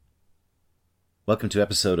Welcome to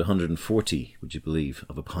episode 140, would you believe,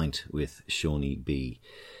 of A Pint with Seaniebee.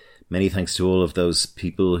 Many thanks to all of those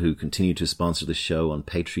people who continue to sponsor the show on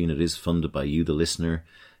Patreon. It is funded by you, the listener.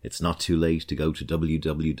 It's not too late to go to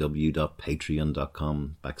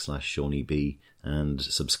www.patreon.com/Seaniebee and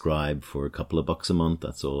subscribe for a couple of bucks a month.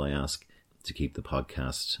 That's all I ask to keep the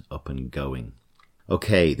podcast up and going.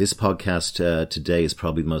 Okay, this podcast today is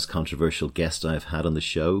probably the most controversial guest I've had on the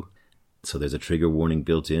show. So there's a trigger warning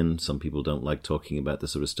built in. Some people don't like talking about the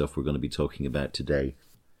sort of stuff we're going to be talking about today.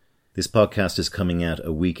 This podcast is coming out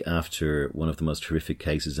a week after one of the most horrific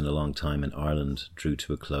cases in a long time in Ireland drew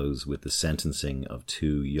to a close with the sentencing of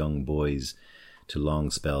two young boys to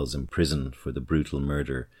long spells in prison for the brutal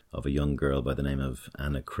murder of a young girl by the name of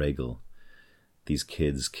Anna Craigle. These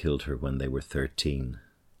kids killed her when they were 13,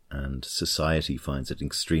 and society finds it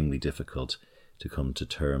extremely difficult to come to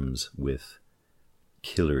terms with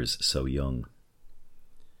killers so young.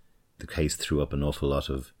 The case threw up an awful lot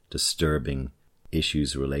of disturbing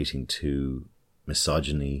issues relating to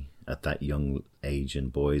misogyny at that young age in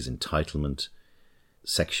boys, entitlement,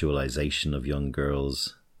 sexualization of young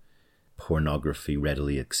girls, pornography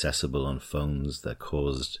readily accessible on phones that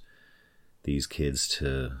caused these kids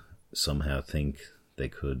to somehow think they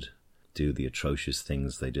could do the atrocious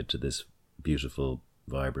things they did to this beautiful,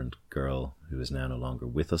 vibrant girl who is now no longer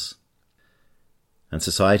with us. And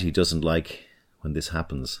society doesn't like when this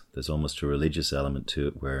happens. There's almost a religious element to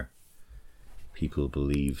it where people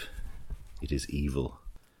believe it is evil,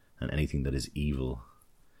 and anything that is evil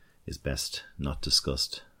is best not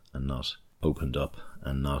discussed and not opened up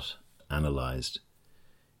and not analysed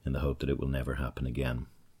in the hope that it will never happen again.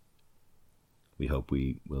 We hope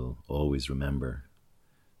we will always remember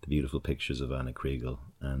the beautiful pictures of Anna Craigle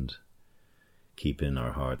and keep in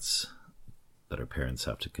our hearts that our parents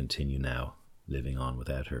have to continue now living on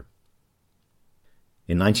without her.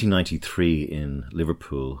 In 1993 in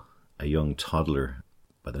Liverpool, a young toddler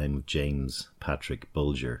by the name of James Patrick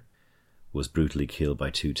Bulger was brutally killed by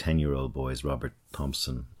two 10-year-old boys, Robert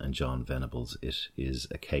Thompson and John Venables. It is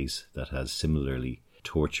a case that has similarly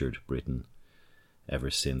tortured Britain ever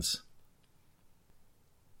since.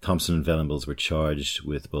 Thompson and Venables were charged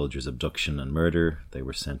with Bulger's abduction and murder. They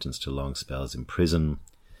were sentenced to long spells in prison.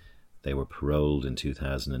 They were paroled in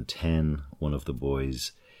 2010. One of the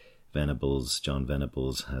boys, John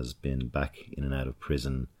Venables, has been back in and out of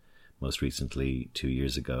prison, most recently 2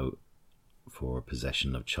 years ago, for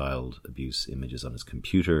possession of child abuse images on his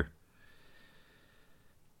computer.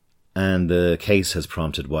 And the case has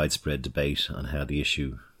prompted widespread debate on how the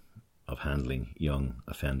issue of handling young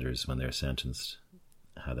offenders when they're sentenced,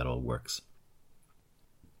 how that all works.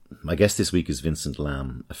 My guest this week is Vincent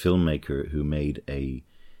Lambe, a filmmaker who made a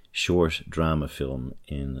short drama film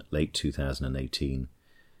in late 2018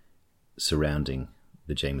 surrounding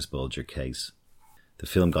the James Bulger case. The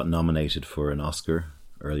film got nominated for an Oscar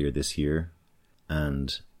earlier this year,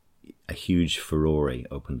 and a huge furore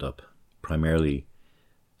opened up, primarily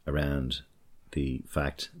around the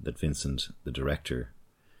fact that Vincent, the director,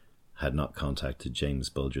 had not contacted James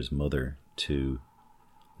Bulger's mother to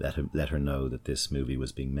let her know that this movie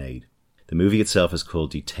was being made. The movie itself is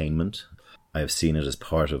called Detainment. I have seen it as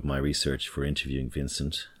part of my research for interviewing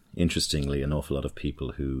Vincent. Interestingly, an awful lot of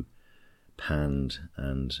people who panned,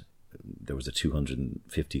 and there was a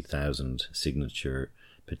 250,000 signature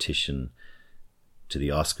petition to the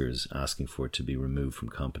Oscars asking for it to be removed from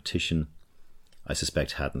competition, I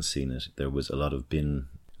suspect hadn't seen it. There was a lot of bin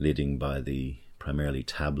lidding by the primarily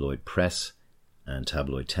tabloid press and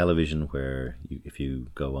tabloid television, where if you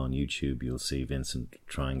go on YouTube, you'll see Vincent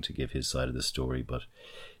trying to give his side of the story, but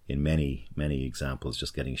in many, many examples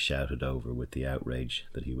just getting shouted over with the outrage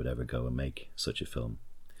that he would ever go and make such a film.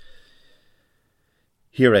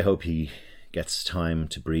 Here I hope he gets time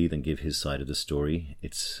to breathe and give his side of the story.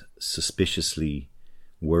 It's suspiciously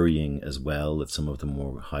worrying as well that some of the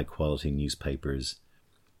more high-quality newspapers,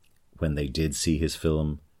 when they did see his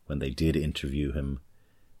film, when they did interview him,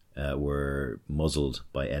 were muzzled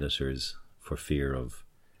by editors for fear of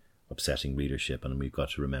upsetting readership. And we've got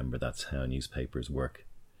to remember that's how newspapers work.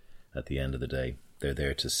 At the end of the day, they're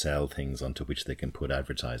there to sell things onto which they can put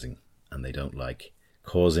advertising, and they don't like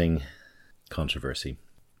causing controversy.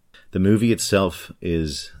 The movie itself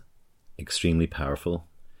is extremely powerful.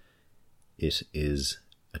 It is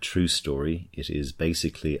a true story. It is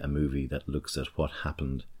basically a movie that looks at what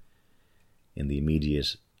happened in the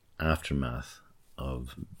immediate aftermath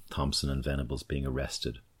of Thompson and Venables being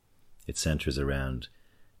arrested. It centres around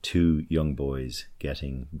two young boys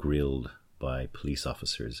getting grilled by police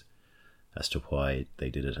officers as to why they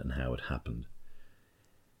did it and how it happened.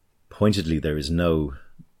 Pointedly, there is no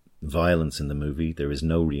violence in the movie. There is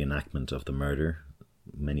no reenactment of the murder.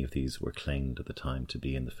 Many of these were claimed at the time to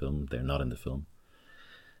be in the film. They're not in the film.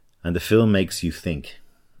 And the film makes you think.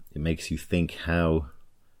 It makes you think how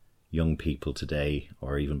young people today,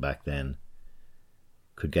 or even back then,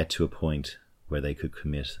 could get to a point where they could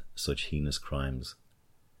commit such heinous crimes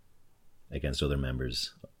against other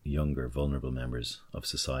members, younger, vulnerable members of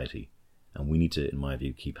society. And we need to, in my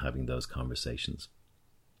view, keep having those conversations.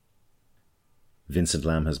 Vincent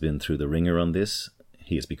Lambe has been through the ringer on this.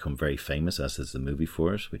 He has become very famous, as is the movie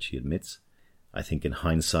for it, which he admits. I think in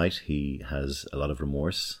hindsight, he has a lot of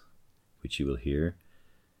remorse, which you will hear,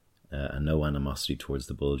 and no animosity towards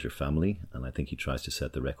the Bulger family. And I think he tries to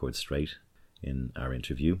set the record straight in our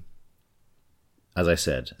interview. As I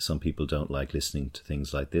said, some people don't like listening to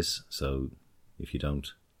things like this, so if you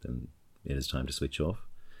don't, then it is time to switch off.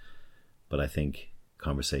 But I think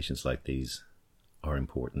conversations like these are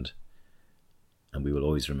important, and we will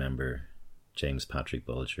always remember James Patrick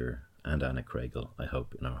Bulger and Anna Craigle, I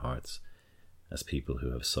hope, in our hearts, as people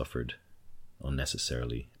who have suffered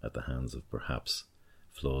unnecessarily at the hands of perhaps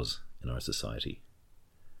flaws in our society.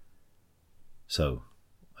 So,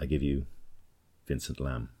 I give you Vincent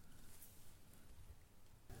Lambe.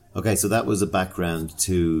 Okay, so that was a background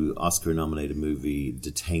to Oscar-nominated movie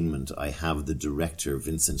Detainment. I have the director,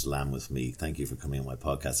 Vincent Lambe, with me. Thank you for coming on my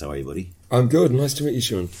podcast. How are you, buddy? I'm good. Nice to meet you,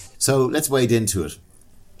 Sean. So let's wade into it.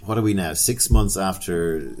 What are we now? 6 months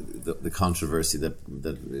after the controversy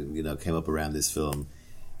that came up around this film.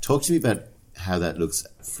 Talk to me about how that looks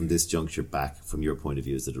from this juncture back, from your point of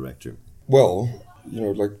view as the director. Well,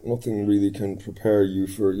 like nothing really can prepare you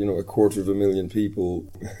for, 250,000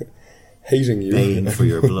 people hating you. Paying for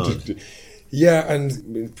your blood. Yeah,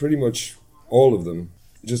 and pretty much all of them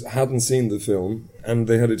just hadn't seen the film, and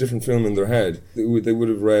they had a different film in their head. They would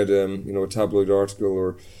have read, a tabloid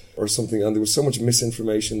article or something, and there was so much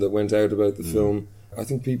misinformation that went out about the film. I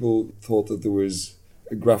think people thought that there was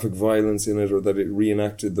a graphic violence in it, or that it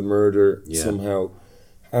reenacted the murder somehow.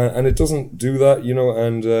 And it doesn't do that,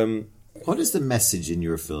 and... What is the message in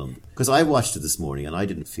your film? Because I watched it this morning, and I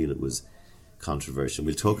didn't feel it was controversial.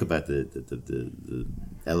 We'll talk about the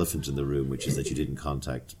elephant in the room, which is that you didn't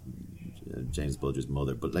contact James Bulger's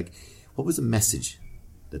mother. But, what was the message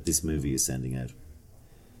that this movie is sending out?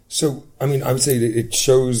 So, I would say that it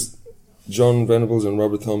shows John Venables and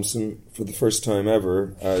Robert Thompson for the first time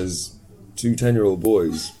ever as two 10-year-old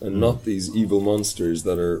boys, and not these evil monsters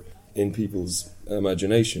that are in people's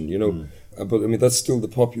imagination, But, that's still the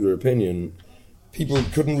popular opinion. People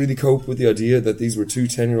couldn't really cope with the idea that these were two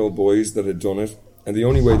 10-year-old boys that had done it, and the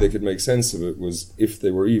only way they could make sense of it was if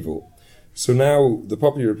they were evil. So now the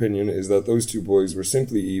popular opinion is that those two boys were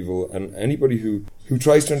simply evil, and anybody who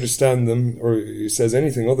tries to understand them or says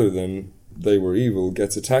anything other than they were evil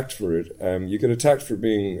gets attacked for it. You get attacked for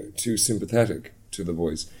being too sympathetic to the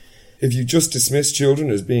boys. If you just dismiss children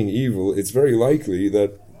as being evil, it's very likely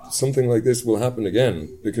that something like this will happen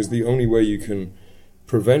again, because the only way you can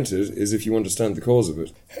prevent it is if you understand the cause of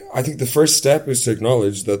it. I think the first step is to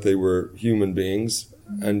acknowledge that they were human beings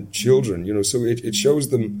and children, so it shows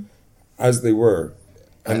them as they were.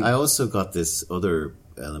 And I also got this other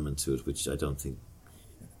element to it, which I don't think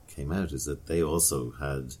came out, is that they also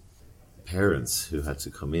had parents who had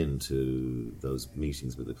to come into those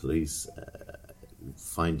meetings with the police.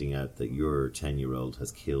 Finding out that your 10-year-old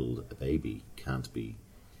has killed a baby can't be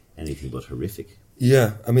anything but horrific.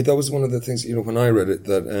 Yeah, that was one of the things, when I read it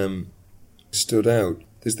that stood out.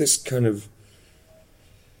 There's this kind of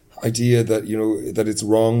idea that, that it's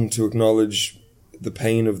wrong to acknowledge the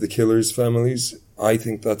pain of the killers' families. I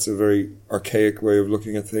think that's a very archaic way of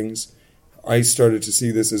looking at things. I started to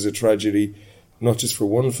see this as a tragedy, not just for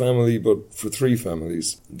one family, but for three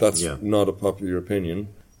families. That's not a popular opinion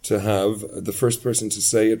to have. The first person to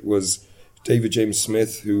say it was David James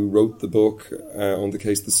Smith, who wrote the book on the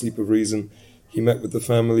case The Sleep of Reason. He met with the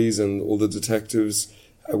families and all the detectives,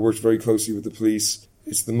 worked very closely with the police.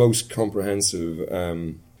 It's the most comprehensive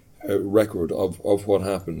record of what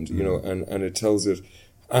happened, and it tells it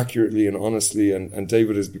accurately and honestly. And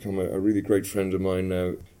David has become a really great friend of mine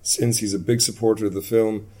now, since he's a big supporter of the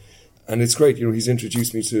film. And it's great, he's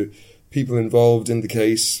introduced me to people involved in the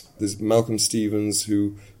case. There's Malcolm Stevens,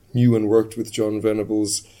 who knew and worked with John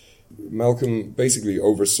Venables. Malcolm basically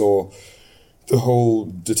oversaw the whole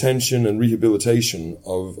detention and rehabilitation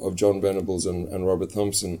of John Venables and Robert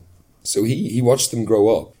Thompson. So he watched them grow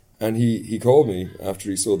up, and he called me after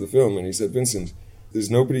he saw the film, and he said, Vincent, there's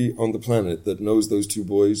nobody on the planet that knows those two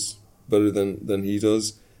boys better than he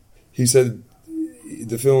does. He said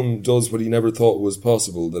the film does what he never thought was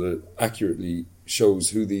possible, that it accurately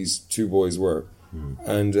shows who these two boys were.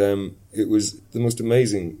 And it was the most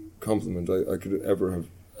amazing compliment I could ever have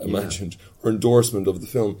imagined or endorsement of the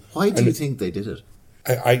film. Why do you think they did it?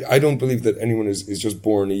 I don't believe that anyone is just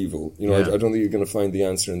born evil. You know, I don't think you're going to find the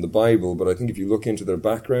answer in the Bible, but I think if you look into their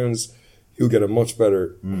backgrounds, you'll get a much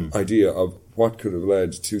better idea of what could have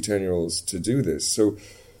led two 10-year-olds to do this. So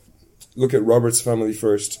look at Robert's family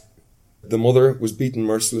first. The mother was beaten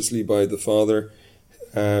mercilessly by the father.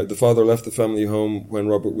 The father left the family home when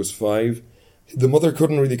Robert was 5. The mother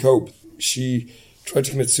couldn't really cope. She tried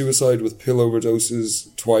to commit suicide with pill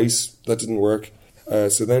overdoses twice. That didn't work.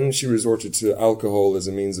 So then she resorted to alcohol as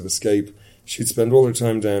a means of escape. She'd spend all her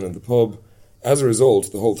time down in the pub. As a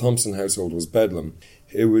result, the whole Thompson household was bedlam.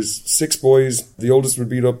 It was 6 boys. The oldest would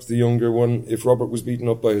beat up the younger one. If Robert was beaten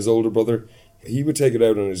up by his older brother, he would take it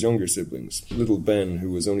out on his younger siblings. Little Ben,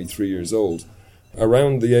 who was only 3 years old,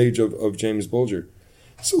 around the age of James Bulger.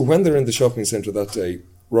 So when they're in the shopping centre that day,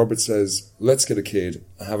 Robert says, "Let's get a kid.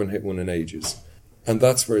 I haven't hit one in ages." And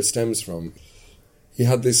that's where it stems from. He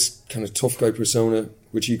had this kind of tough guy persona,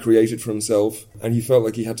 which he created for himself, and he felt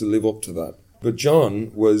like he had to live up to that. But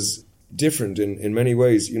John was different in many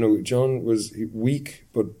ways. You know, John was weak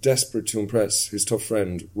but desperate to impress his tough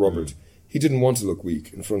friend, Robert. He didn't want to look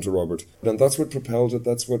weak in front of Robert. And that's what propelled it,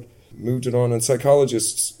 that's what moved it on. And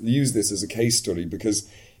psychologists use this as a case study because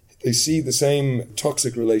they see the same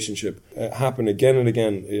toxic relationship happen again and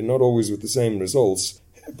again, not always with the same results.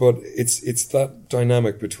 But it's that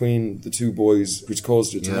dynamic between the two boys which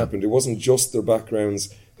caused it to happen. It wasn't just their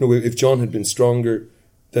backgrounds. You know, if John had been stronger,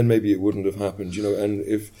 then maybe it wouldn't have happened, you know. And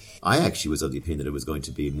if I actually was of the opinion that it was going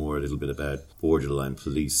to be more a little bit about borderline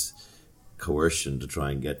police coercion to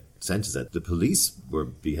try and get sentences out. The police were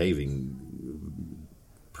behaving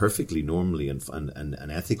perfectly normally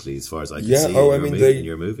and ethically, as far as I can see in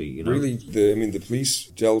your movie. You know? Really, the police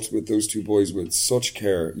dealt with those two boys with such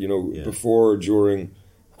care, you know, before, during,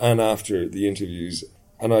 and after the interviews.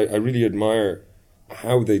 And I really admire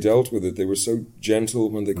how they dealt with it. They were so gentle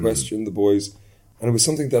when they questioned the boys. And it was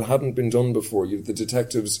something that hadn't been done before. The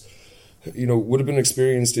detectives, you know, would have been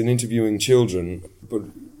experienced in interviewing children, but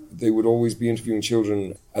they would always be interviewing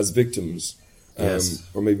children as victims,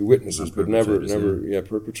 or maybe witnesses, but never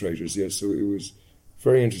perpetrators. Yeah, so it was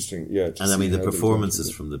very interesting. Yeah, and I mean the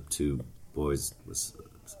performances from the two boys was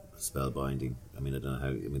spellbinding. I mean, I don't know how.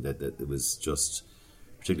 I mean that it was just,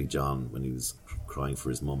 particularly John when he was crying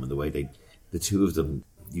for his mum, and the way the two of them,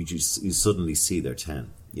 you suddenly see they're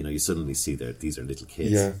 10. You know, you suddenly see these are little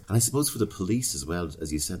kids. Yeah. And I suppose for the police as well,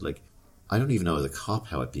 as you said, like, I don't even know as a cop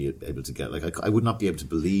how I'd be able to get, like, I would not be able to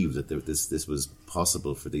believe that this was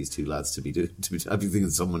possible for these two lads to be I'd be thinking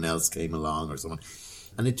someone else came along or someone,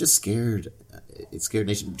 and it just scared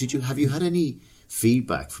nation. Have you had any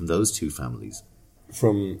feedback from those two families?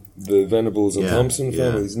 From the Venables and Thompson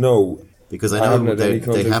families? No. Because I know they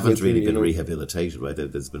haven't really been rehabilitated, right?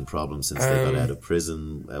 There's been problems since they got out of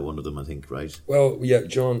prison. One of them, I think, right? Well, yeah,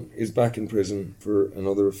 John is back in prison for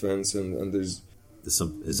another offence, and there's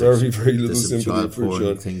some very little sympathy for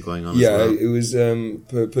John. Thing going on. Yeah, as well. It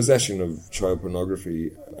was possession of child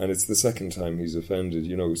pornography, and it's the second time he's offended.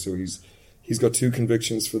 You know, so he's got 2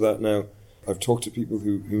 convictions for that now. I've talked to people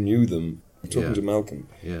who knew them. I'm talking to Malcolm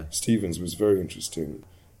Stevens was very interesting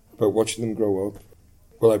about watching them grow up.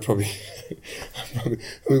 Well,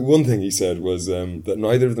 one thing he said was that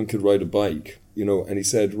neither of them could ride a bike, you know, and he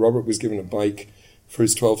said Robert was given a bike for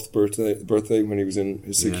his 12th birthday when he was in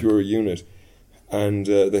his secure unit, and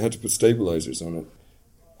they had to put stabilizers on it.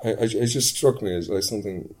 It just struck me as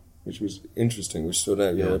something which was interesting, which stood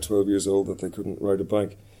out, you know, at 12 years old, that they couldn't ride a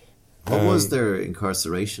bike. What was their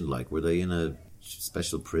incarceration like? Were they in a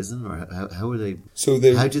special prison, or how were they?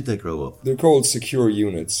 How did they grow up? They're called secure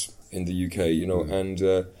units in the UK, you know, and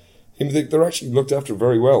they're actually looked after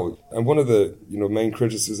very well. And one of the, you know, main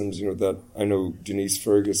criticisms, you know, that I know Denise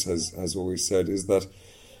Fergus has always said is that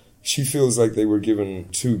she feels like they were given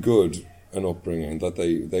too good an upbringing, that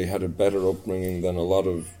they had a better upbringing than a lot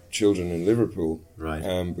of children in Liverpool,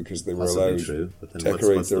 right? Because they were allowed to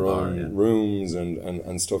decorate their own rooms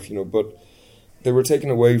and stuff, you know, but they were taken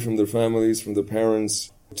away from their families, from their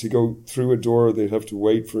parents. To go through a door, they'd have to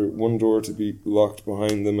wait for one door to be locked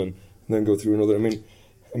behind them and then go through another. I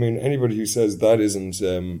mean, anybody who says that isn't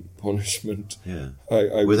I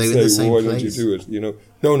were would they say, in the same why place? don't you do it? You know,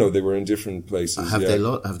 no, they were in different places.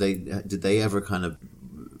 Did they ever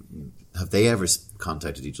have they ever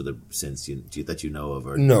contacted each other since that you know of?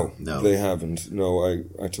 Or no, they haven't. No,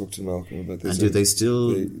 I talked to Malcolm about this. And do they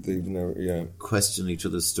still they've never question each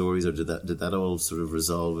other's stories, or did that all sort of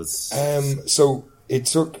resolve its? So it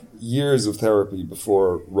took years of therapy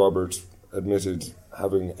before Robert admitted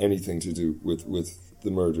having anything to do with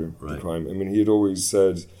the murder, the crime. I mean, he had always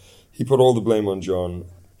said he put all the blame on John.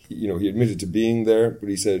 he admitted to being there, but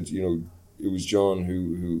he said, it was John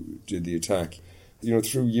who did the attack.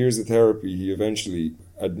 Through years of therapy, he eventually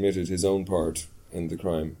admitted his own part in the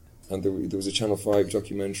crime. And there was a Channel 5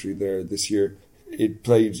 documentary there this year. It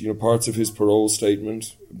played, parts of his parole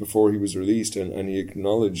statement before he was released, and he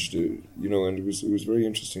acknowledged it, and it was very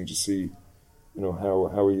interesting to see,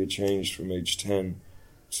 how he had changed from age 10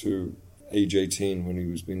 to age 18 when he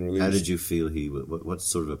was being released. How did you feel what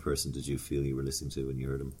sort of a person did you feel you were listening to when you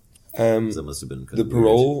heard him? That must have been kind the of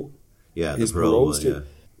parole. Weird. Yeah, his the parole.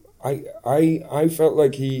 I felt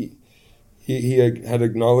like he had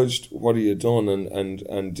acknowledged what he had done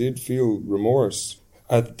and did feel remorse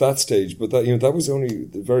at that stage, but that was only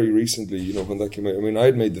very recently, when that came out. I mean, I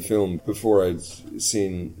had made the film before I'd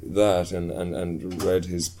seen that and read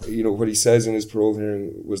his, what he says in his parole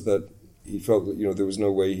hearing was that he felt that, there was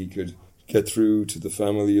no way he could get through to the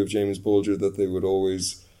family of James Bulger, that they would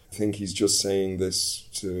always think he's just saying this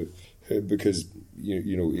because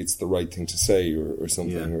it's the right thing to say or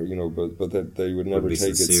something, or but that they would never take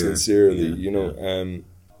it sincerely.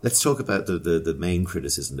 Let's talk about the main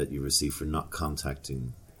criticism that you received for not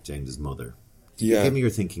contacting James's mother. Give me your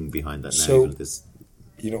thinking behind that now. So, this,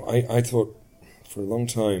 I thought for a long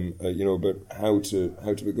time, about how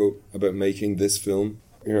to go about making this film.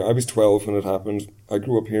 I was 12 when it happened. I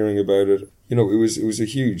grew up hearing about it. It was a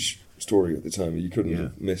huge story at the time. You couldn't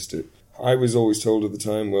have missed it. I was always told at the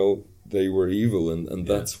time, well, they were evil and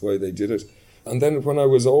that's why they did it. And then when I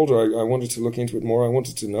was older, I wanted to look into it more. I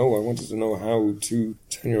wanted to know how 2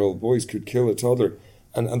 10-year-old boys could kill a toddler.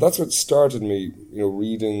 And that's what started me,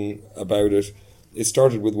 reading about it. It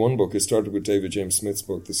started with one book. It started with David James Smith's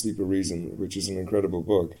book, The Sleep of Reason, which is an incredible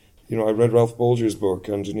book. I read Ralph Bulger's book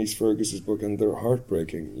and Denise Fergus's book, and they're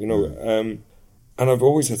heartbreaking, and I've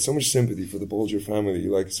always had so much sympathy for the Bulger family.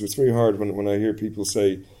 So it's very hard when I hear people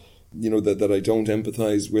say, that I don't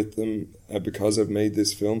empathize with them because I've made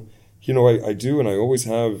this film. I do, and I always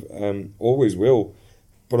have, always will.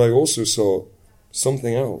 But I also saw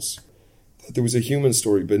something else. That there was a human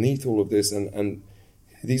story beneath all of this, and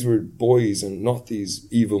these were boys and not these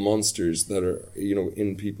evil monsters that are,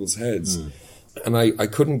 in people's heads. And I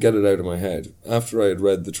couldn't get it out of my head. After I had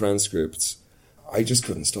read the transcripts, I just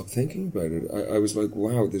couldn't stop thinking about it. I was like,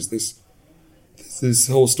 wow, there's this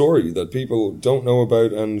whole story that people don't know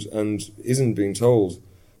about and isn't being told.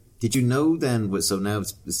 Did you know then? So now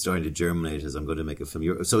it's starting to germinate as I'm going to make a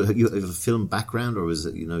film. So you have a film background, or was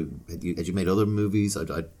it had you made other movies? I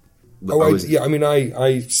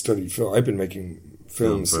studied film. I've been making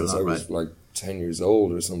films since I was like 10 years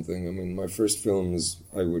old or something. I mean, my first films,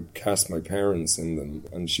 I would cast my parents in them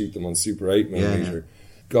and shoot them on Super 8mm. Yeah.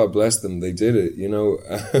 God bless them, they did it.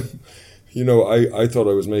 I thought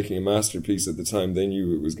I was making a masterpiece at the time. They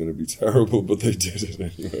knew it was going to be terrible, but they did it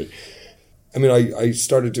anyway. I mean, I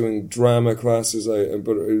started doing drama classes,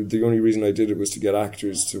 but the only reason I did it was to get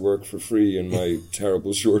actors to work for free in my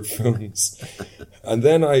terrible short films. And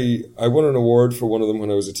then I won an award for one of them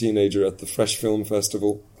when I was a teenager at the Fresh Film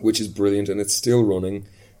Festival, which is brilliant, and it's still running.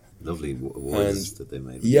 Lovely awards that they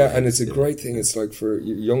made. Yeah, and it's a great thing. It's like for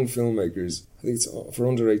young filmmakers. I think it's for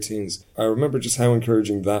under 18s. I remember just how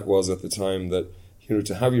encouraging that was at the time, that,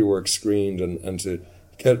 to have your work screened and to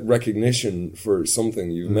get recognition for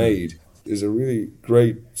something you've made is a really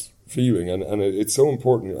great feeling, and it's so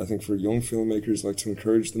important, I think, for young filmmakers, to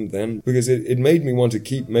encourage them then, because it made me want to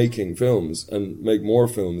keep making films and make more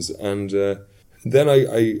films. And then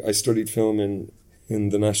I studied film in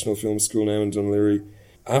the National Film School now in Dún Laoghaire.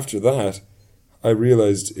 After that, I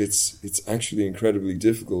realised it's actually incredibly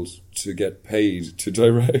difficult to get paid to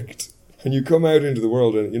direct. And you come out into the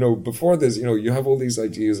world and, before this, you have all these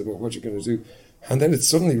ideas about what you're going to do, and then it's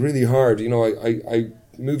suddenly really hard. I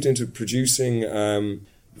moved into producing,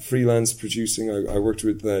 freelance producing. I worked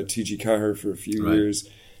with T.G. Caher for a few years.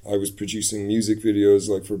 I was producing music videos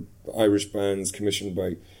for Irish bands commissioned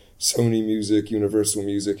by Sony Music, Universal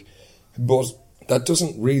Music. But that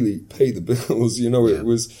doesn't really pay the bills, It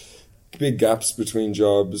was big gaps between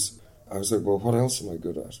jobs. I was like, well, what else am I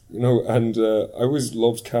good at? And I always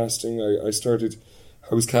loved casting. I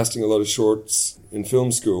was casting a lot of shorts in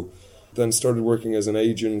film school. Then started working as an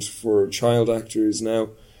agent for child actors now.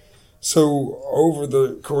 So over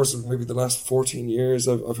the course of maybe the last 14 years,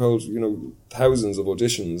 I've held, thousands of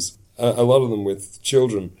auditions, a lot of them with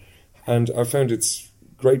children. And I found it's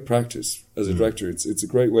great practice as a director. It's a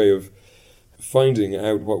great way of finding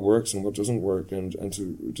out what works and what doesn't work, and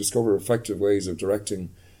to discover effective ways of directing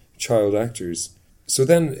child actors. So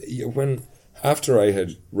then after I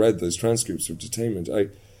had read those transcripts of Detainment,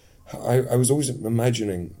 I was always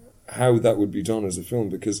imagining how that would be done as a film,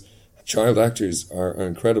 because child actors are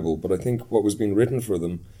incredible, but I think what was being written for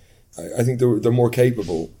them I think they're more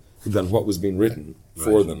capable than what was being written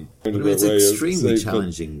for them. But it's an extremely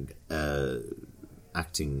challenging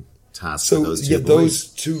acting task for those two boys. Those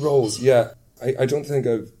two roles, I don't think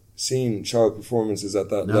I've seen child performances at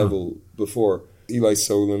that level before. Eli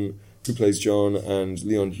Solon, who plays John, and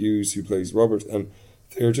Leon Hughes, who plays Robert, and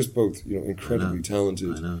they're just both, incredibly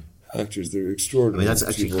talented actors. They're extraordinary. I mean, that's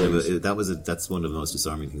actually that's one of the most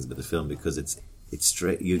disarming things about the film, because it's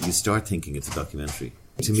straight. You start thinking it's a documentary.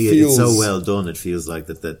 To me, it's so well done. It feels like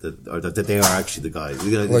that they are actually the guys.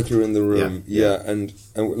 Like you're in the room, and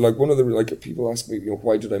like one of the people ask me,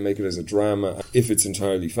 why did I make it as a drama if it's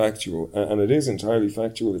entirely factual? And it is entirely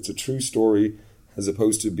factual. It's a true story, as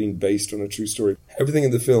opposed to being based on a true story. Everything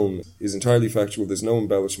in the film is entirely factual. There's no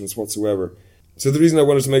embellishments whatsoever. So the reason I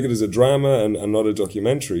wanted to make it as a drama and not a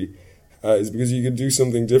documentary is because you can do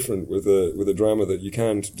something different with a drama that you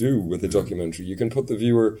can't do with a documentary. You can put the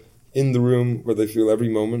viewer in the room where they feel every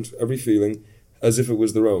moment, every feeling, as if it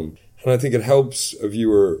was their own. And I think it helps a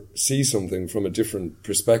viewer see something from a different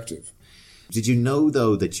perspective. Did you know,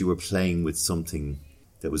 though, that you were playing with something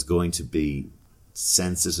that was going to be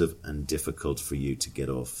sensitive and difficult for you to get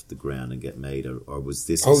off the ground and get made, or was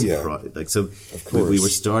this a surprise? Like, so of course. We were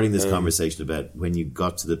starting this conversation about when you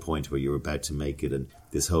got to the point where you were about to make it, and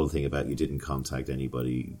this whole thing about you didn't contact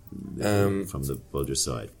anybody from the Bulger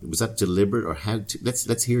side. Was that deliberate, or how?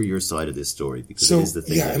 Let's hear your side of this story, because it is the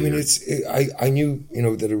thing. Yeah, I mean, I knew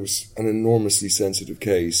that it was an enormously sensitive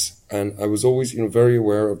case, and I was always very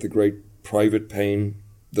aware of the great private pain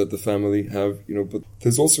that the family have. But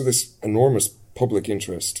there's also this enormous public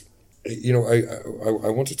interest. I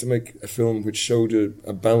wanted to make a film which showed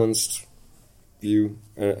a balanced view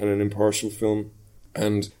and an impartial film,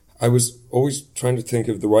 and I was always trying to think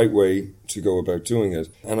of the right way to go about doing it.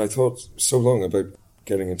 And I thought so long about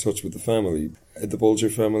getting in touch with the family, the Bulger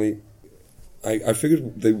family. I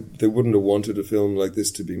figured they wouldn't have wanted a film like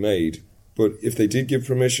this to be made, but if they did give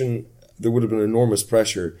permission, there would have been enormous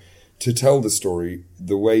pressure to tell the story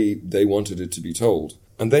the way they wanted it to be told.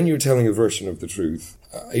 And then you're telling a version of the truth.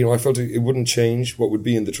 I felt it wouldn't change what would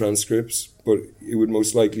be in the transcripts, but it would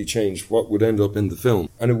most likely change what would end up in the film.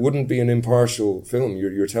 And it wouldn't be an impartial film.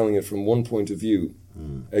 You're telling it from one point of view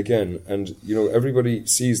again. And, everybody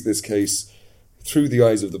sees this case through the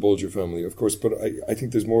eyes of the Bulger family, of course, but I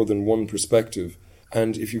think there's more than one perspective.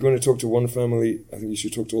 And if you're going to talk to one family, I think you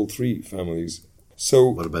should talk to all three families. So,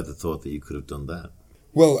 what about the thought that you could have done that?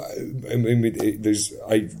 Well, I mean,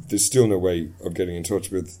 there's still no way of getting in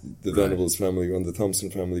touch with the Venables family and the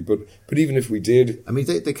Thompson family. But even if we did, I mean,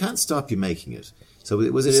 they can't stop you making it. So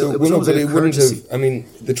it wouldn't have. I mean,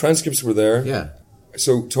 the transcripts were there. Yeah.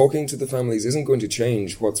 So talking to the families isn't going to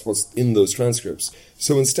change what's in those transcripts.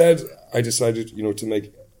 So instead, I decided, to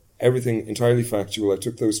make everything entirely factual. I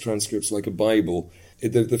took those transcripts like a Bible.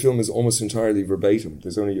 The film is almost entirely verbatim.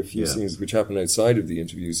 There's only a few scenes which happen outside of the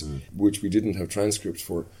interviews, which we didn't have transcripts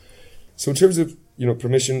for. So in terms of,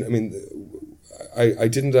 permission, I mean, I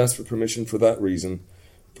didn't ask for permission for that reason.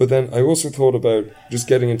 But then I also thought about just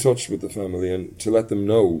getting in touch with the family and to let them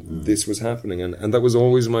know this was happening. And that was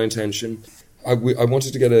always my intention. I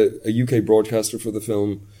wanted to get a UK broadcaster for the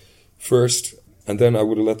film first, and then I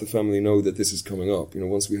would have let the family know that this is coming up,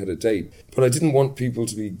 once we had a date. But I didn't want people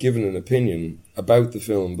to be given an opinion about the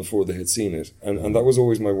film before they had seen it. And that was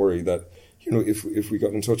always my worry, that, if we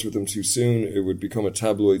got in touch with them too soon, it would become a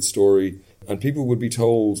tabloid story, and people would be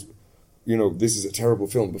told, this is a terrible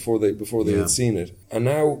film before they had seen it. And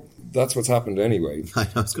now that's what's happened anyway. I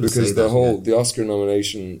was going to say that, the Oscar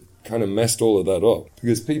nomination kind of messed all of that up,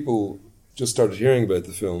 because people just started hearing about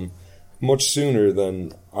the film much sooner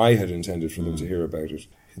than I had intended for them to hear about it.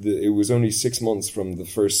 It was only 6 months from the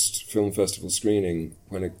first film festival screening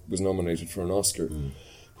when it was nominated for an Oscar,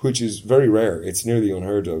 which is very rare. It's nearly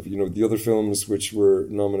unheard of. The other films which were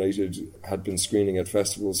nominated had been screening at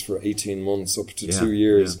festivals for 18 months, up to 2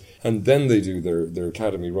 years, and then they do their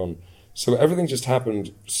Academy run. So everything just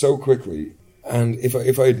happened so quickly. And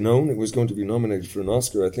if I had known it was going to be nominated for an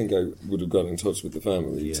Oscar, I think I would have got in touch with the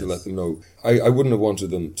family to let them know. I wouldn't have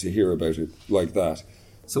wanted them to hear about it like that.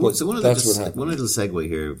 So one little segue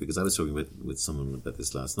here, because I was talking with someone about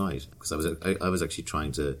this last night, because I was actually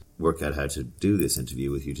trying to work out how to do this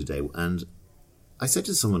interview with you today, and I said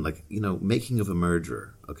to someone, Making of a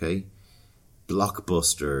Murderer, okay,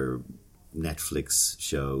 blockbuster Netflix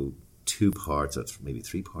show, 2 parts, or maybe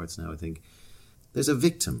 3 parts now, I think. There's a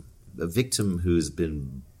victim who's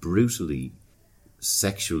been brutally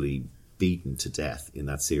sexually beaten to death in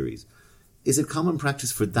that series. Is it common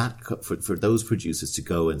practice for for those producers to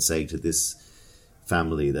go and say to this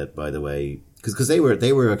family that, by the way, because they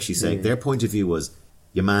were actually saying their point of view was,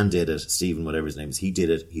 your man did it, Stephen, whatever his name is, he did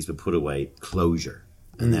it, he's been put away, closure.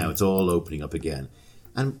 And now it's all opening up again.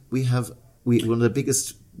 And we one of the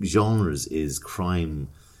biggest genres is crime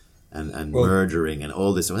and murdering and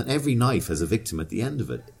all this. And every knife has a victim at the end of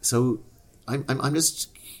it. So I was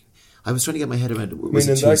trying to get my head around it. Was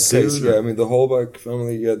it in too that soon? case, yeah, the Holbach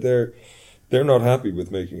family, they're not happy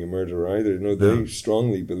with making a murder either. They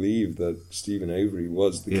strongly believe that Stephen Avery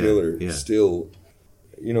was the killer. Yeah. Still,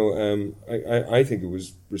 I think it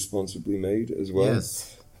was responsibly made as well.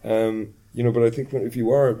 Yes. But I think if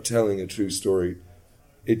you are telling a true story,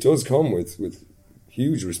 it does come with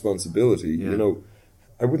huge responsibility. Yeah.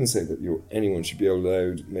 I wouldn't say that anyone should be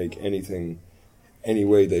allowed to make anything any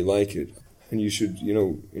way they like it, and you should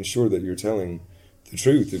ensure that you're telling the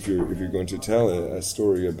truth if you're going to tell a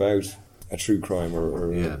story about a true crime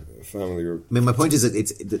or a family. Or my point is that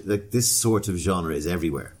it's this sort of genre is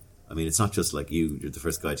everywhere. It's not just like you're the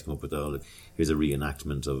first guy to come up with here's a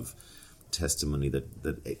reenactment of testimony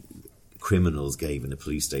that criminals gave in a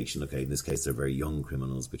police station. Okay, in this case they're very young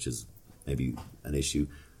criminals, which is maybe an issue,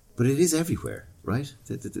 but it is everywhere, right?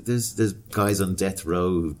 There's guys on death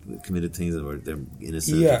row who committed things and they're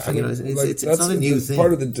innocent. Yeah, it's not a new thing.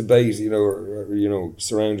 Part of the debate,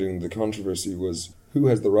 surrounding the controversy was who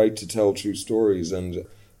has the right to tell true stories, and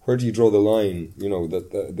where do you draw the line?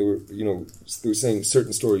 That they were saying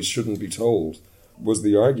certain stories shouldn't be told was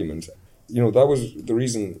the argument. That was the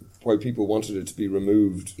reason why people wanted it to be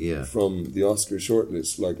removed from the Oscar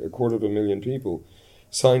shortlist. Like 250,000 people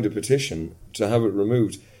signed a petition to have it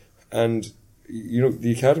removed. And,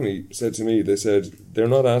 the Academy said to me, they said they're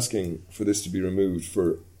not asking for this to be removed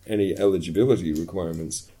for any eligibility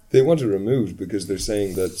requirements. They want it removed because they're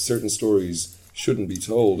saying that certain stories shouldn't be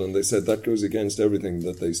told, and they said that goes against everything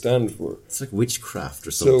that they stand for. It's like witchcraft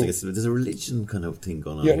or something. There's a religion kind of thing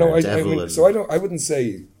going on. Yeah, no, I wouldn't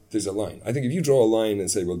say there's a line. I think if you draw a line and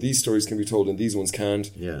say, well, these stories can be told and these ones can't,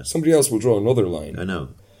 somebody else will draw another line. I know.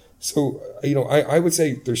 So, I would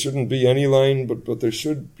say there shouldn't be any line, but there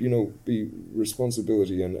should, be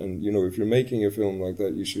responsibility. And if you're making a film like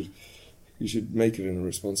that, you should make it in a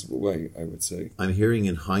responsible way, I would say. I'm hearing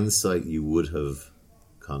in hindsight you would have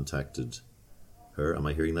contacted her. Am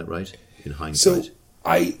I hearing that right? In hindsight? So,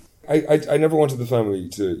 I never wanted the family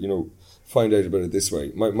to, find out about it this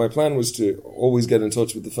way. My plan was to always get in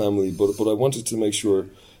touch with the family, but I wanted to make sure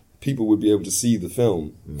people would be able to see the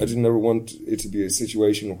film. I didn't ever want it to be a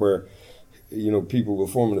situation where, people will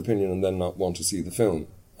form an opinion and then not want to see the film.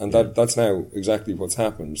 And that's now exactly what's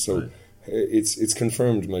happened. So it's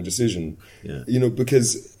confirmed my decision. Yeah.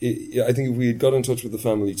 Because I think if we had got in touch with the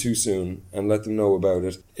family too soon and let them know about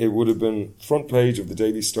it, it would have been front page of the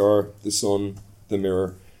Daily Star, the Sun, the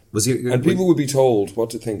Mirror. And people would be told what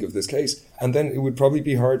to think of this case. And then it would probably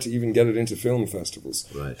be hard to even get it into film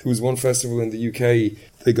festivals. Right. There was one festival in the UK,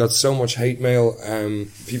 they got so much hate mail,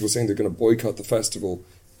 people saying they're going to boycott the festival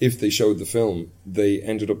if they showed the film. They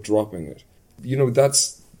ended up dropping it.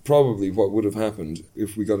 That's probably what would have happened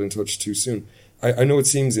if we got in touch too soon. I know it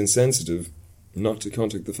seems insensitive not to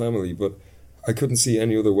contact the family, but I couldn't see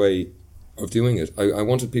any other way of doing it. I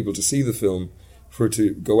wanted people to see the film, for it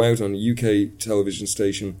to go out on a UK television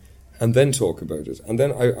station and then talk about it. And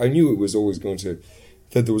then I knew there was always going to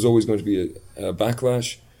be a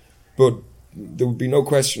backlash, but there would be no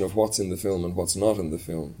question of what's in the film and what's not in the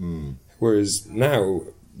film. Whereas now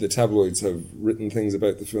the tabloids have written things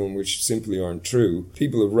about the film which simply aren't true.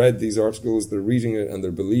 People have read these articles, they're reading it and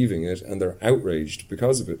they're believing it and they're outraged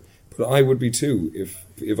because of it. But I would be too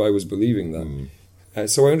if I was believing that.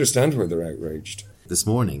 So I understand why they're outraged. This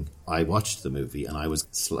morning, I watched the movie and I was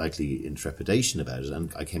slightly in trepidation about it,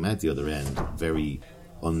 and I came out the other end very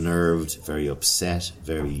unnerved, very upset,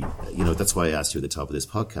 that's why I asked you at the top of this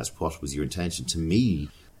podcast, what was your intention? To me,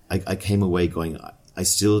 I came away going, I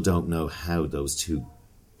still don't know how those two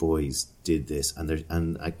boys did this, and it's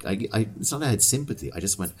not I had sympathy, I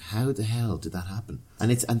just went, how the hell did that happen?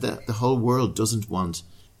 And the whole world doesn't want.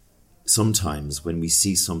 Sometimes when we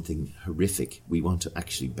see something horrific, we want to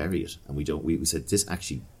actually bury it, and we don't. We said this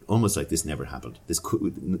actually almost like this never happened.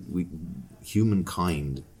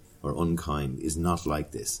 Humankind or unkind is not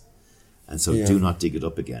like this, and so do not dig it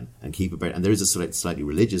up again and keep it buried. And there is a slightly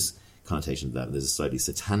religious connotation to that. There's a slightly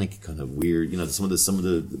satanic kind of weird. Some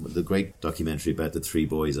of the great documentary about the three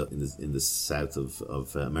boys up in the south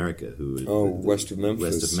of America west of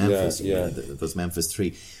Memphis, those Memphis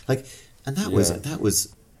Three, and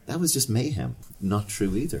that was just mayhem. Not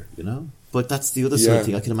true either, But that's the other sort of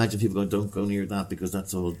thing. I can imagine people going, don't go near that because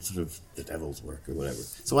that's all sort of the devil's work or whatever.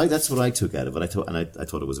 So that's what I took out of it. I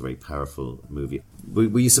thought it was a very powerful movie.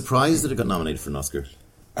 Were you surprised that it got nominated for an Oscar?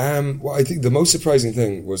 Well, I think the most surprising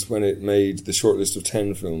thing was when it made the shortlist of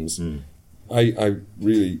 10 films. I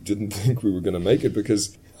really didn't think we were going to make it,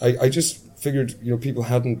 because I just figured, people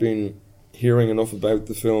hadn't been hearing enough about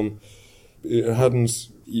the film. It hadn't,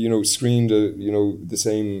 screened at, the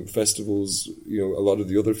same festivals, a lot of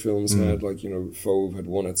the other films had, like, Fauve had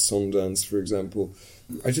won at Sundance, for example.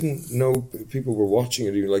 I didn't know people were watching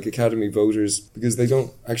it, like Academy voters, because they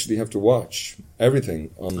don't actually have to watch everything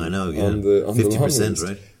on, I know, yeah. on the 50%,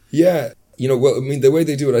 right? Yeah. Well, I mean, the way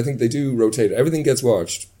they do it, I think they do rotate. Everything gets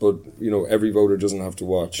watched, but, every voter doesn't have to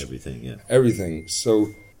watch everything, yeah. Everything. So,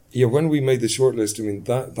 yeah, when we made the shortlist, I mean,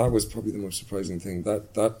 that was probably the most surprising thing.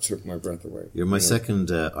 That took my breath away. You're my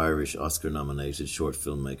second Irish Oscar-nominated short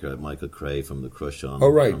filmmaker. I had Michael Cray from The Crush on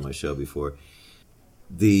my show before.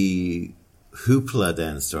 The hoopla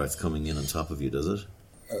then starts coming in on top of you, does it?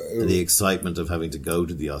 The excitement of having to go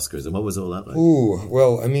to the Oscars. And what was all that like? Oh,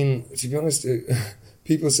 well, I mean, to be honest,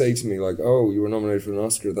 people say to me, like, oh, you were nominated for an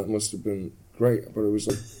Oscar. That must have been great. But it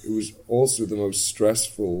was also the most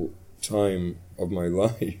stressful time of my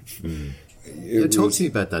life. Talk to me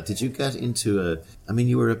about that. Did you get into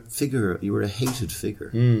you were a hated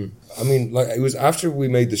figure. I mean, like, it was after we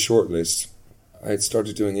made the shortlist, I had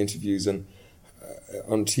started doing interviews and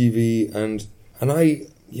on TV, and I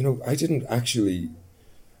didn't actually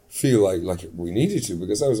feel like we needed to,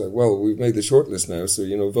 because I was like, well, we've made the shortlist now, so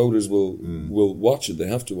voters will watch it. They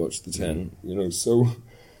have to watch the 10, so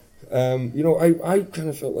I kind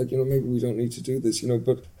of felt like, maybe we don't need to do this,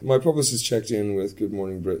 but my publicist checked in with Good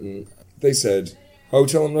Morning Britain. They said, oh,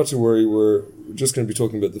 tell them not to worry, we're just going to be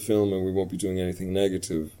talking about the film and we won't be doing anything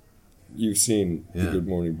negative. You've seen the Good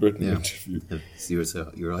Morning Britain interview. Yeah.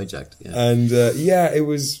 So you're hijacked. Yeah. And it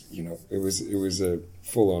was a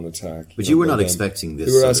full-on attack. But you were not expecting this.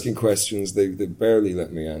 They were asking questions. They barely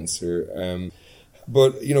let me answer.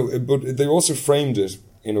 But they also framed it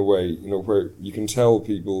in a way, where you can tell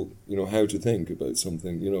people, how to think about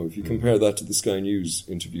something. If you compare that to the Sky News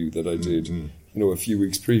interview that I did, a few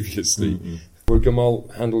weeks previously, where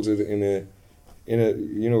Gamal handled it in a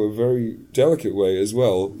a very delicate way as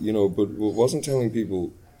well, but wasn't telling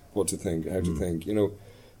people what to think, how to think,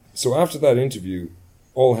 So after that interview,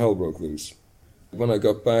 all hell broke loose. When I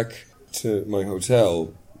got back to my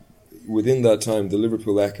hotel, within that time, the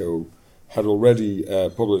Liverpool Echo had already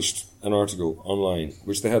published an article online,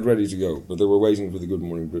 which they had ready to go, but they were waiting for the Good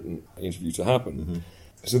Morning Britain interview to happen.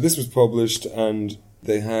 So this was published, and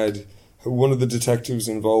they had one of the detectives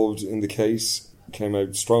involved in the case came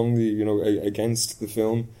out strongly, against the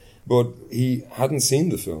film, but he hadn't seen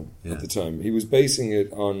the film at the time. He was basing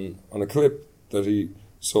it on a clip that he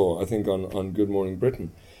saw, I think, on Good Morning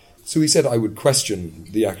Britain. So he said I would question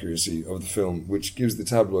the accuracy of the film, which gives the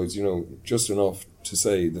tabloids, just enough to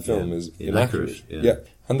say the film is inaccurate. Yeah.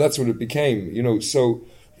 And that's what it became, so...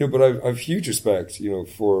 but I've huge respect,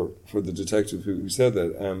 for the detective who said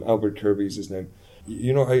that. Albert Kirby's his name.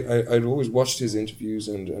 I'd always watched his interviews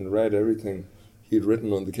and read everything he had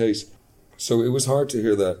written on the case. So it was hard to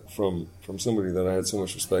hear that from somebody that I had so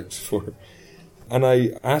much respect for. And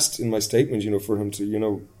I asked in my statement, for him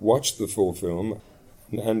to, watch the full film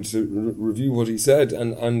and to review what he said.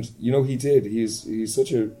 And he did. He's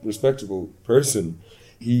such a respectable person.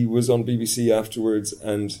 He was on BBC afterwards,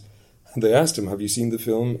 and they asked him, have you seen the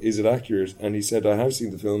film? Is it accurate? And he said, I have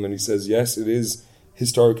seen the film. And he says, yes, it is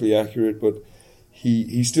historically accurate, but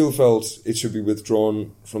he still felt it should be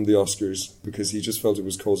withdrawn from the Oscars because he just felt it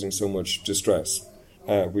was causing so much distress,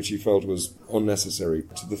 which he felt was unnecessary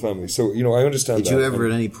to the family. So, I understand that. Did you ever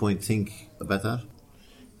at any point think about that?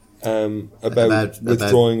 About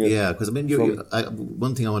withdrawing it? Yeah, because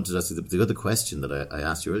one thing I wanted to ask you, the other question that I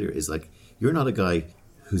asked you earlier is, like, you're not a guy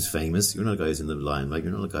who's famous, you're not a guy who's in the limelight,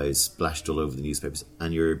 you're not a guy who's splashed all over the newspapers,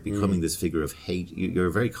 and you're becoming this figure of hate. You're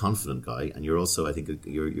a very confident guy, and you're also, I think,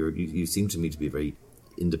 you seem to me to be very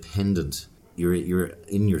independent. You're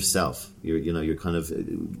in yourself. You're kind of,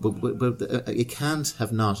 but it can't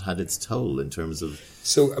have not had its toll in terms of.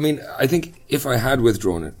 So I think if I had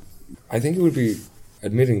withdrawn it, I think it would be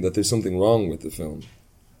admitting that there's something wrong with the film,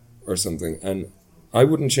 or something, and I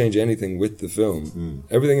wouldn't change anything with the film.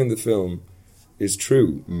 Everything in the film is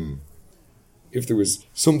true. If there was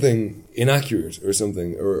something inaccurate or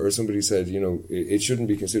something, or somebody said, it shouldn't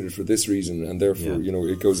be considered for this reason, and therefore,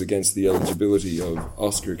 it goes against the eligibility of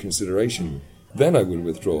Oscar consideration, then I would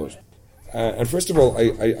withdraw it. And first of all,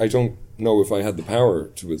 I don't know if I had the power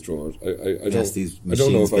to withdraw it. I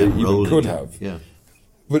don't know if I even could have. Yeah.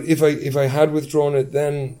 But if I had withdrawn it,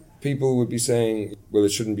 then people would be saying, well,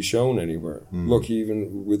 it shouldn't be shown anywhere. Look, he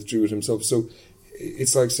even withdrew it himself. So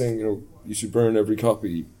it's like saying, you should burn every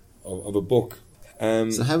copy of a book.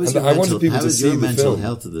 So how was your mental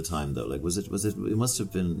health at the time, though? Like, was it? It must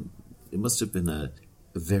have been a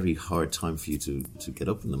very hard time for you to get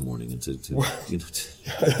up in the morning and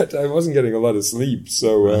I wasn't getting a lot of sleep,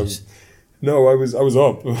 so right. No, I was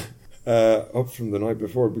up from the night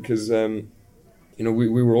before because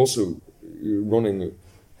we were also running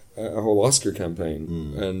a whole Oscar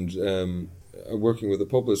campaign and working with a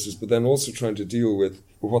publicist, but then also trying to deal with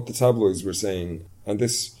what the tabloids were saying, and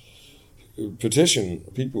this petition,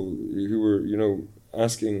 people who were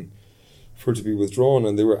asking for it to be withdrawn,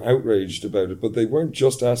 and they were outraged about it, but they weren't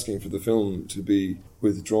just asking for the film to be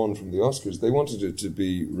withdrawn from the Oscars. They wanted it to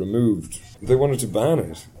be removed. They wanted to ban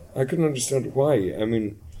it. I couldn't understand why. I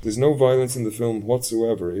mean, there's no violence in the film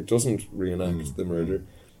whatsoever. It doesn't reenact the murder.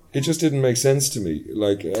 It just didn't make sense to me.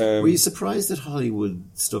 Like, were you surprised that Hollywood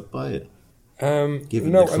stuck by it?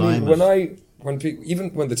 Given the climate? I mean,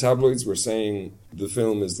 even when the tabloids were saying the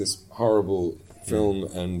film is this horrible film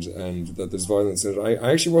and that there's violence in it,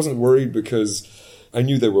 I actually wasn't worried because I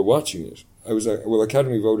knew they were watching it. I was like, well,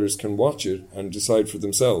 Academy voters can watch it and decide for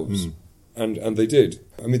themselves. And they did.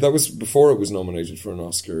 I mean, that was before it was nominated for an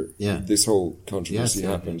Oscar. Yeah. This whole controversy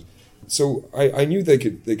happened. So I knew they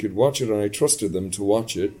could watch it, and I trusted them to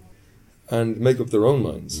watch it and make up their own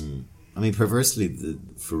minds. I mean, perversely, the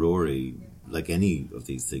furore, like any of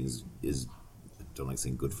these things, is, I don't like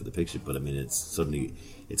saying good for the picture, but I mean,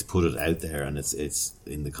 it's put it out there, and it's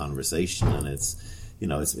in the conversation, and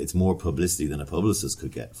it's more publicity than a publicist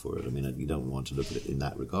could get for it. I mean, you don't want to look at it in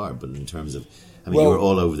that regard, but in terms of, you were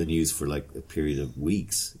all over the news for like a period of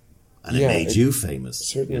weeks, and it made you famous.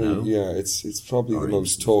 Certainly, yeah. It's probably the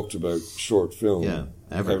most talked about short film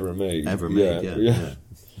ever made. Yeah.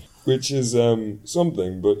 Which is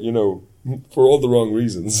something, but for all the wrong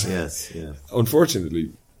reasons. Yes, yeah.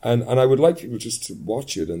 Unfortunately, and I would like people just to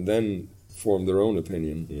watch it and then form their own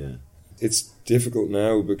opinion. Yeah, it's difficult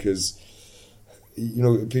now because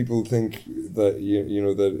people think that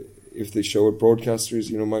that if they show it, broadcasters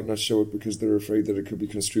might not show it because they're afraid that it could be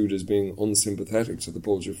construed as being unsympathetic to the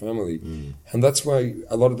Bulger family, and that's why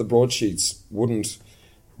a lot of the broadsheets wouldn't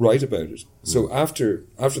write about it. So after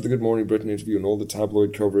the Good Morning Britain interview and all the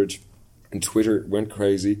tabloid coverage, and Twitter went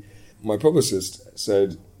crazy, my publicist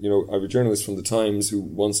said, I have a journalist from the Times who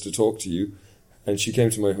wants to talk to you, and she came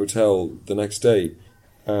to my hotel the next day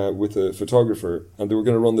with a photographer, and they were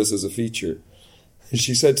going to run this as a feature. And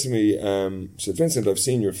she said to me, she said, Vincent, I've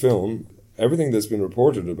seen your film. Everything that's been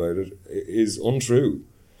reported about it is untrue.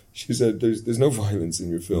 She said, there's no violence in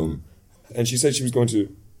your film. And she said she was going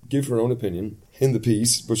to give her own opinion in the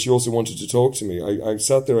piece, but she also wanted to talk to me. I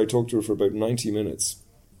sat there, I talked to her for about 90 minutes,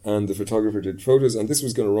 and the photographer did photos, and this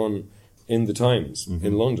was going to run in the Times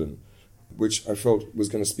in London, which I felt was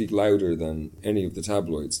going to speak louder than any of the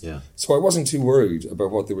tabloids. Yeah. So I wasn't too worried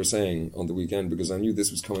about what they were saying on the weekend because I knew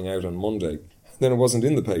this was coming out on Monday. Then it wasn't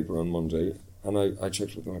in the paper on Monday, and I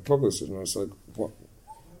checked with my publicist, and I was like, "What?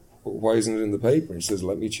 Why isn't it in the paper?" And he says,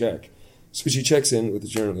 "Let me check." So she checks in with the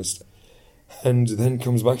journalist, and then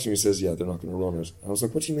comes back to me and says, "Yeah, they're not going to run it." I was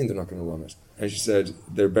like, "What do you mean they're not going to run it?" And she said,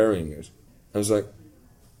 "They're burying it." I was like,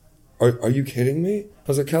 Are you kidding me? I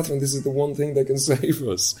was like, "Catherine, this is the one thing that can save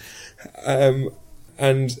us."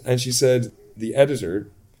 And she said the editor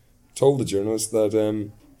told the journalist that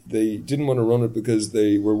they didn't want to run it because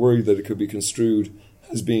they were worried that it could be construed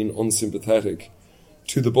as being unsympathetic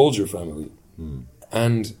to the Bulger family.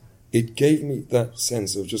 And it gave me that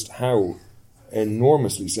sense of just how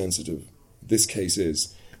enormously sensitive this case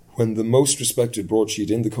is when the most respected broadsheet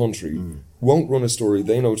in the country won't run a story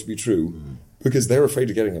they know to be true because they're afraid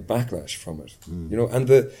of getting a backlash from it. And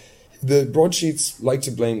the broadsheets like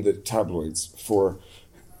to blame the tabloids for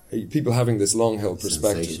people having this long-held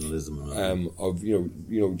perspective of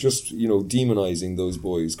just demonizing those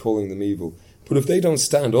boys, calling them evil. But if they don't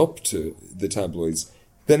stand up to the tabloids,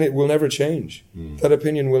 then it will never change. That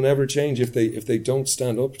opinion will never change if they don't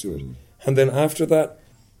stand up to it. And then after that,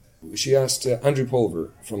 she asked Andrew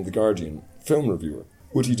Pulver from The Guardian, film reviewer,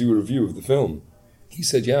 would he do a review of the film? He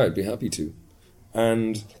said, "Yeah, I'd be happy to."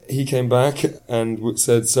 And he came back and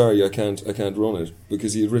said, "Sorry, I can't run it,"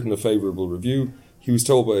 because he had written a favourable review. He was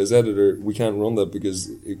told by his editor, "We can't run that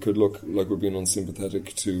because it could look like we're being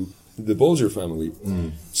unsympathetic to the Bulger family."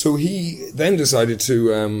 So he then decided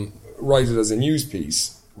to write it as a news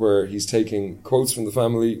piece where he's taking quotes from the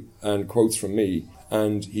family and quotes from me,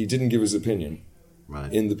 and he didn't give his opinion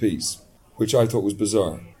in the piece, which I thought was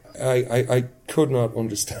bizarre. I could not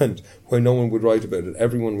understand why no one would write about it.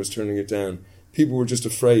 Everyone was turning it down. People were just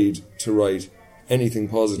afraid to write anything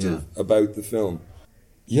positive about the film.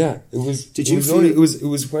 Yeah, it was. It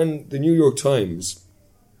was when the New York Times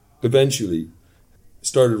eventually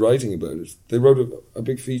started writing about it. They wrote a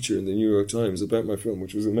big feature in the New York Times about my film,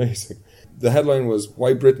 which was amazing. The headline was,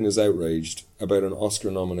 "Why Britain is Outraged About an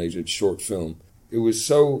Oscar-Nominated Short Film." It was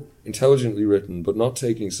so intelligently written, but not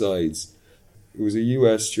taking sides. It was a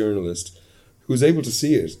US journalist who was able to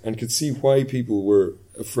see it and could see why people were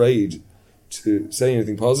afraid to say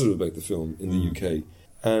anything positive about the film in the UK.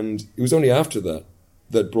 And it was only after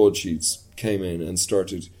that broadsheets came in and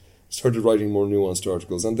started writing more nuanced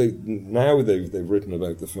articles. And they've written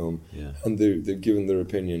about the film, and they've given their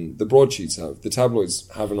opinion. The broadsheets have. The tabloids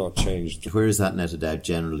have not changed. Where is that netted out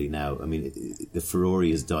generally now? I mean, the furore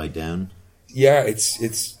has died down. Yeah,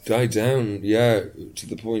 it's died down, to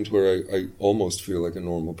the point where I almost feel like a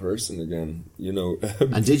normal person again, you know.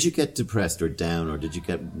 And did you get depressed or down, or did you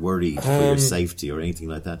get worried for your safety or anything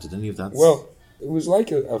like that? Did any of that... Well, it was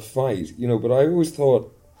like a fight, you know, but I always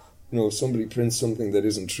thought, you know, if somebody prints something that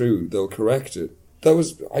isn't true, they'll correct it. That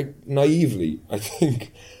was, naively, I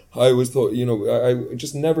think, I always thought, you know, I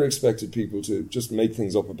just never expected people to just make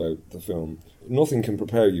things up about the film. Nothing can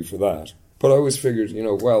prepare you for that. But I always figured, you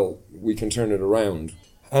know, well, we can turn it around.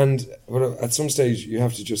 But at some stage, you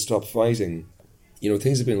have to just stop fighting. You know,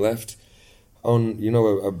 things have been left on, you know,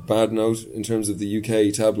 a bad note in terms of the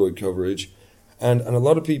UK tabloid coverage. And a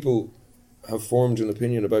lot of people have formed an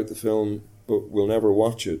opinion about the film, but will never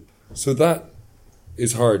watch it. So that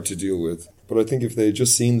is hard to deal with. But I think if they had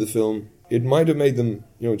just seen the film, it might have made them,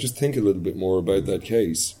 you know, just think a little bit more about that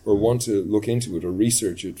case, or want to look into it or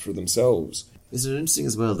research it for themselves. Isn't it interesting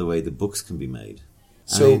as well the way the books can be made?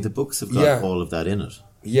 So, I mean, the books have got all of that in it.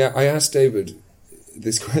 Yeah, I asked David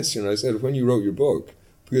this question. I said, when you wrote your book,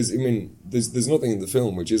 because, I mean, there's nothing in the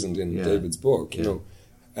film which isn't in David's book, you know.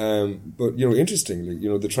 But, you know, interestingly, you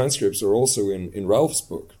know, the transcripts are also in Ralph's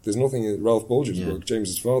book. There's nothing in Ralph Bulger's book,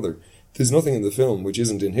 James's father. There's nothing in the film which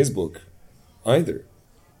isn't in his book either.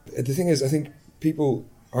 The thing is, I think people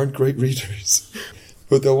aren't great readers,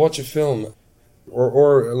 but they'll watch a film...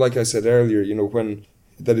 Or like I said earlier, you know,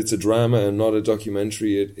 that it's a drama and not a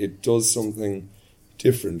documentary, it does something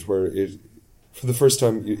different where it, for the first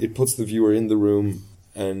time, it puts the viewer in the room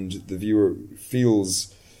and the viewer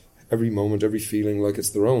feels every moment, every feeling like it's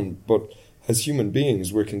their own. But as human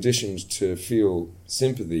beings, we're conditioned to feel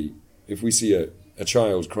sympathy if we see a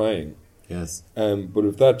child crying. Yes. But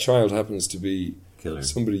if that child happens to be Killer.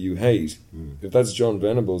 Somebody you hate, if that's John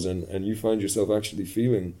Venables and you find yourself actually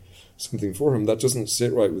feeling something for him, that doesn't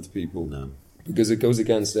sit right with people. No. Because it goes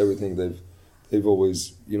against everything they've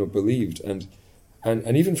always, you know, believed. And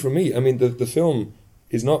even for me, I mean, the film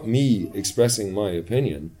is not me expressing my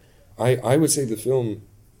opinion. I would say the film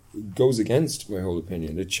goes against my whole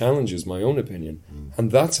opinion. It challenges my own opinion.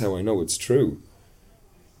 And that's how I know it's true.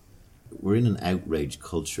 We're in an outrage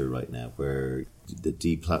culture right now where the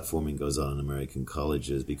deplatforming goes on in American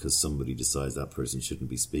colleges because somebody decides that person shouldn't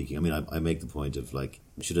be speaking. I mean, I make the point of, like,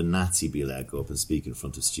 should a Nazi be allowed to go up and speak in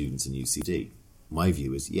front of students in UCD? My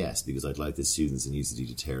view is yes, because I'd like the students in UCD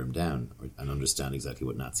to tear him down and understand exactly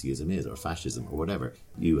what Nazism is, or fascism, or whatever.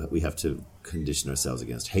 We have to condition ourselves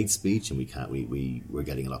against hate speech, and we're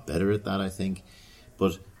getting a lot better at that, I think.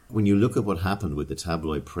 But when you look at what happened with the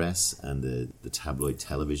tabloid press and the tabloid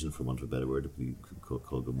television, for want of a better word, we could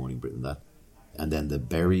call Good Morning Britain that, and then the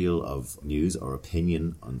burial of news or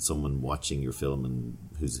opinion on someone watching your film and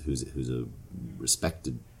who's a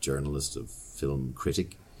respected journalist, a film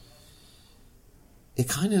critic, it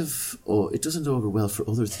kind of it doesn't augur well for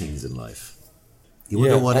other things in life. You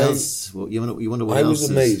wonder what else. Well, you wonder what else. I was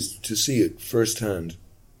amazed to see it firsthand.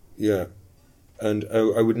 Yeah, and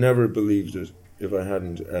I would never have believed it if I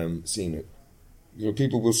hadn't seen it. You know,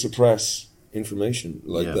 people will suppress information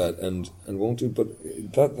like that and won't do. But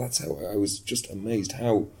that's how I was just amazed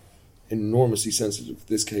how enormously sensitive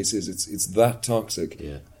this case is. It's that toxic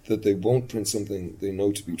that they won't print something they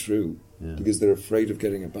know to be true because they're afraid of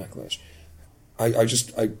getting a backlash.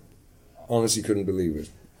 I honestly couldn't believe it.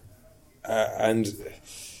 And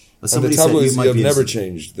the tabloids have never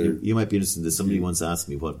changed. You might be interested. Somebody once asked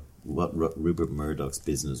me what Rupert Murdoch's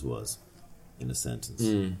business was, in a sentence.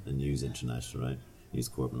 The News International, right? News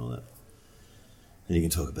Corp and all that. And you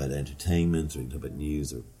can talk about entertainment, or you can talk about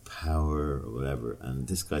news, or power, or whatever. And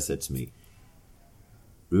this guy said to me,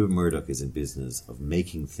 Rupert Murdoch is in business of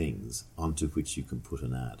making things onto which you can put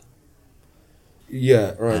an ad.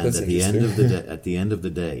 Yeah, right. And that's at the end of the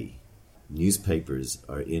day, newspapers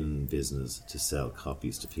are in business to sell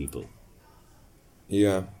copies to people.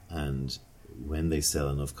 Yeah. And when they sell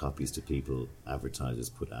enough copies to people, advertisers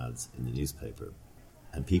put ads in the newspaper.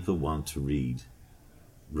 And people want to read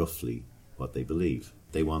roughly what they believe.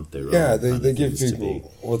 They want their own. Yeah, they give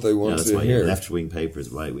people what they want to hear. That's why you have left-wing papers,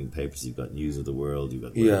 right-wing papers. You've got News of the World. You've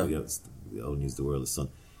got old news, the world, the sun.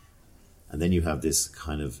 And then you have this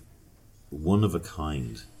kind of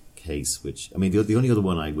one-of-a-kind case, which, I mean, the only other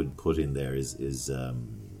one I would put in there is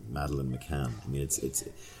Madeleine McCann. I mean, it's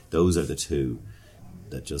those are the two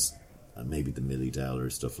that just, maybe the Millie Dowler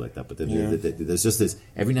stuff like that, but there's just this,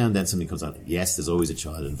 every now and then something comes on, yes, there's always a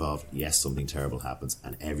child involved, yes, something terrible happens,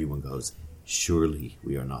 and everyone goes, surely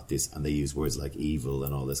we are not this, and they use words like evil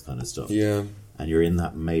and all this kind of stuff. Yeah. And you're in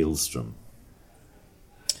that maelstrom.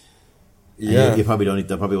 Yeah. You probably don't,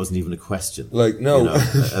 that probably wasn't even a question. Like, no. You know,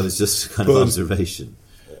 it was just kind of observation.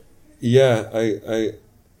 Yeah, it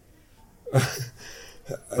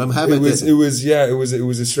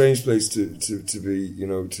was a strange place to be, you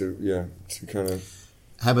know, to kind of.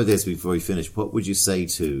 How about this before we finish? What would you say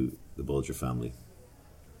to the Bulger family?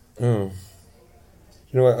 Oh,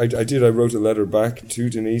 you know, I wrote a letter back to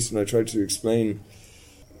Denise, and I tried to explain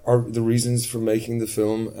the reasons for making the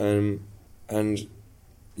film, and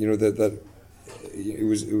you know that it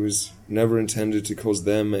was never intended to cause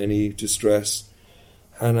them any distress,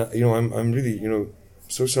 and you know, I'm really, you know,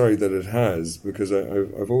 so sorry that it has, because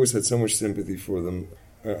I've always had so much sympathy for them.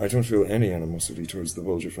 I don't feel any animosity towards the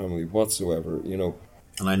Bulger family whatsoever, you know.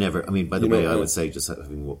 And by the way, I would say, just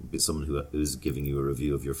having someone who's giving you a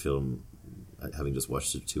review of your film, having just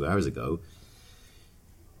watched it 2 hours ago,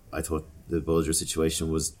 I thought the Bulger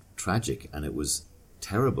situation was tragic, and it was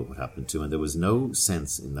terrible what happened to him. And there was no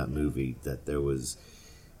sense in that movie that there was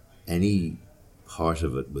any part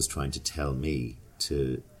of it was trying to tell me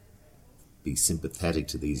to be sympathetic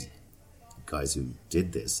to these guys who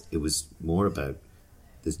did this. It was more about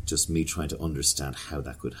this, just me trying to understand how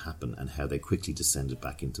that could happen, and how they quickly descended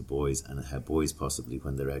back into boys, and how boys possibly,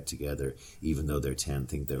 when they're out together, even though they're 10,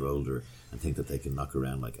 think they're older and think that they can knock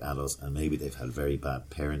around like adults, and maybe they've had very bad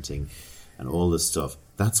parenting and all this stuff.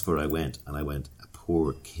 That's where I went, and I went, a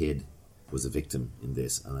poor kid was a victim in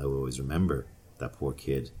this, and I will always remember that poor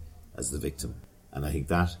kid as the victim. And I think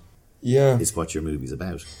that is what your movie's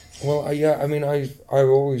about. Well, I mean, I've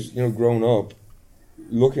always, you know, grown up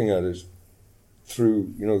looking at it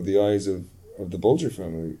through, you know, the eyes of the Bulger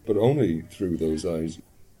family, but only through those eyes.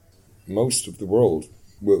 Most of the world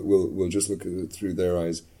will just look at it through their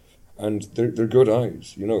eyes, and they're good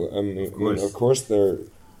eyes, you know. I mean, of course, their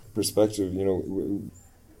perspective, you know,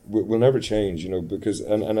 will never change, you know, because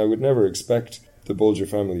and I would never expect the Bulger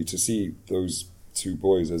family to see those two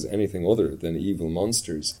boys as anything other than evil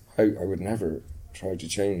monsters. I would never try to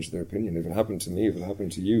change their opinion. If it happened to me, if it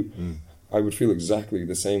happened to you, I would feel exactly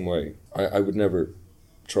the same way. I would never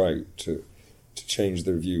try to change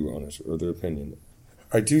their view on it or their opinion.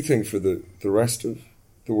 I do think for the rest of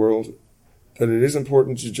the world that it is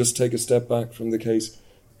important to just take a step back from the case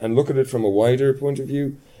and look at it from a wider point of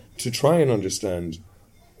view, to try and understand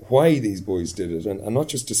why these boys did it, and not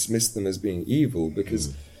just dismiss them as being evil,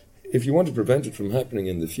 because if you want to prevent it from happening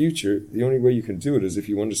in the future, the only way you can do it is if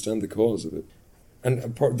you understand the cause of it.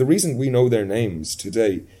 And the reason we know their names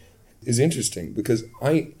today is interesting, because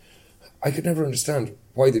I could never understand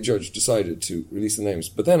why the judge decided to release the names.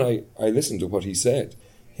 But then I listened to what he said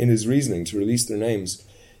in his reasoning to release their names.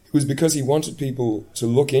 It was because he wanted people to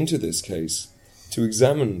look into this case, to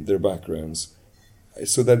examine their backgrounds,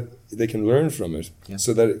 so that they can learn from it,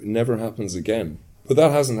 so that it never happens again. But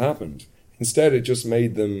that hasn't happened. Instead, it just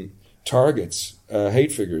made them targets,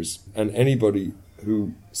 hate figures, and anybody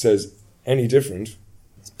who says any different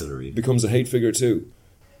becomes a hate figure too.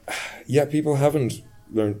 Yeah, people haven't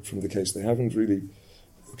learned from the case. They haven't really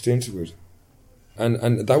looked into it.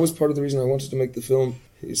 And that was part of the reason I wanted to make the film,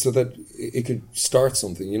 so that it could start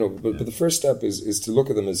something, you know. But the first step is to look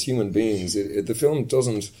at them as human beings. The film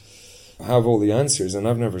doesn't have all the answers, and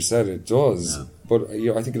I've never said it does. No. But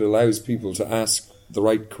you know, I think it allows people to ask the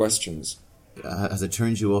right questions. Has it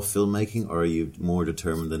turned you off filmmaking, or are you more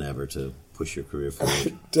determined than ever to push your career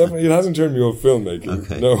forward? Definitely, it hasn't turned me off filmmaking.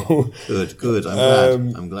 Okay. No. Good.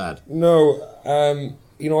 I'm glad. No,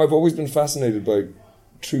 you know, I've always been fascinated by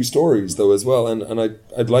true stories, though, as well, and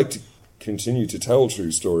I'd like to continue to tell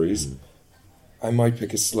true stories. I might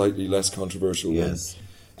pick a slightly less controversial one.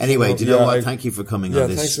 Anyway, do you know what? Thank you for coming on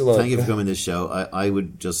this. Thanks a lot. Thank you for coming on this show.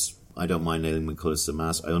 I don't mind nailing McCullough's to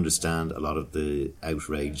mass. I understand a lot of the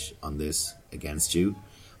outrage on this against you.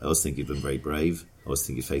 I also think you've been very brave. I also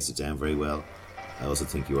think you faced it down very well. I also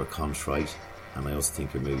think you are contrite, and I also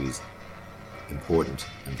think your movie's important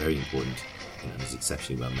and very important, and it's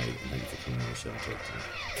exceptionally well made. And thank you for coming on the show and talking to me.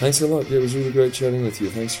 Thanks a lot. Yeah, it was really great chatting with you.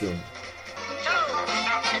 Thanks, Sean.